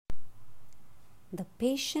The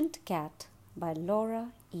Patient Cat by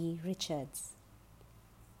Laura E. Richards.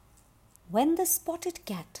 When the spotted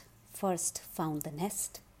cat first found the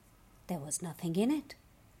nest, there was nothing in it,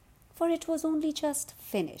 for it was only just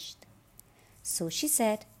finished. So she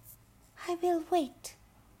said, "I will wait,"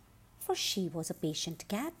 for she was a patient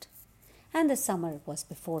cat, and the summer was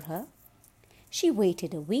before her. She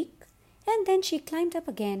waited a week, and then she climbed up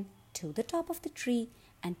again to the top of the tree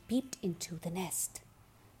and peeped into the nest.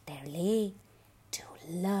 There lay 2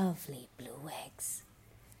 lovely blue eggs,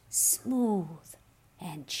 smooth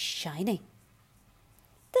and shining.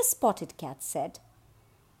 The spotted cat said,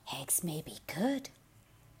 "Eggs may be good,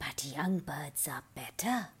 but young birds are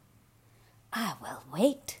better. I will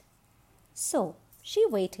wait." So she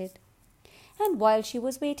waited. And while she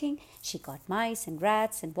was waiting, she caught mice and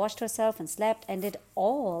rats and washed herself and slept and did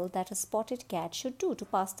all that a spotted cat should do to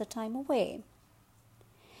pass the time away.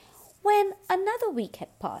 When another week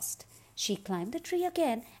had passed, she climbed the tree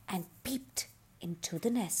again and peeped into the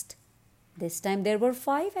nest. This time there were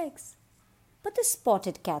 5 eggs. But the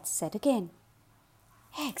spotted cat said again,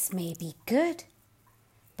 "Eggs may be good,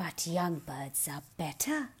 but young birds are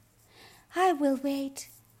better. I will wait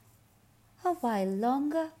a while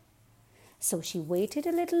longer." So she waited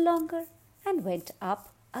a little longer and went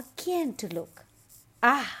up again to look.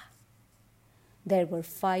 Ah! There were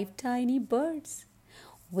 5 tiny birds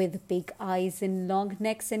with big eyes and long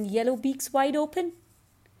necks and yellow beaks wide open.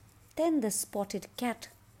 Then the spotted cat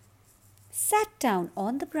sat down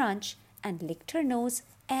on the branch and licked her nose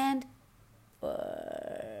and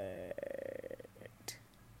purred,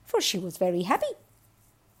 for she was very happy.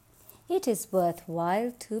 "It is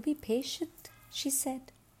worthwhile to be patient," she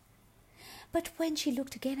said. But when she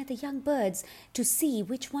looked again at the young birds to see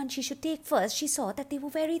which one she should take first, she saw that they were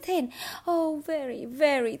very thin. Oh, very,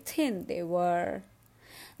 very thin they were.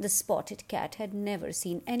 The spotted cat had never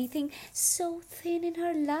seen anything so thin in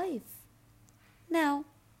her life. "Now,"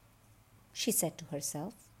 she said to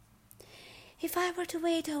herself, "if I were to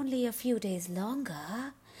wait only a few days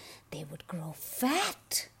longer, they would grow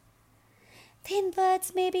fat. Thin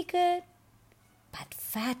birds may be good, but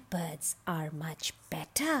fat birds are much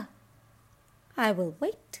better. I will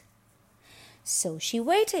wait." So she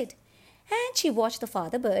waited, and she watched the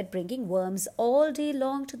father bird bringing worms all day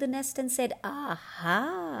long to the nest and said,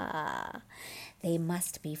 "Aha! They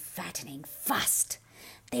must be fattening fast.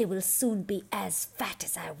 They will soon be as fat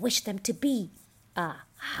as I wish them to be.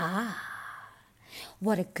 Aha!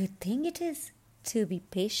 What a good thing it is to be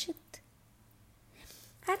patient."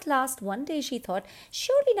 At last, one day she thought,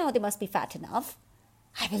 "Surely now they must be fat enough.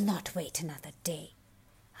 I will not wait another day.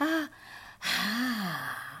 Ah!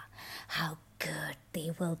 How good they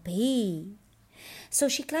will be." So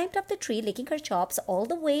she climbed up the tree, licking her chops all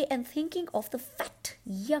the way and thinking of the fat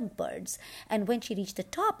young birds. And when she reached the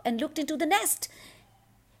top and looked into the nest,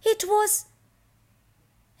 it was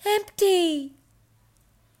empty.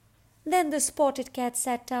 Then the spotted cat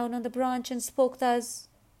sat down on the branch and spoke thus,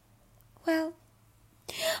 "Well,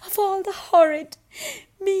 of all the horrid,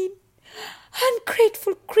 mean,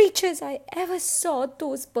 ungrateful creatures I ever saw,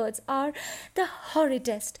 those birds are the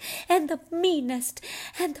horridest and the meanest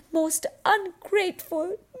and the most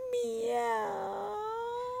ungrateful. Meow."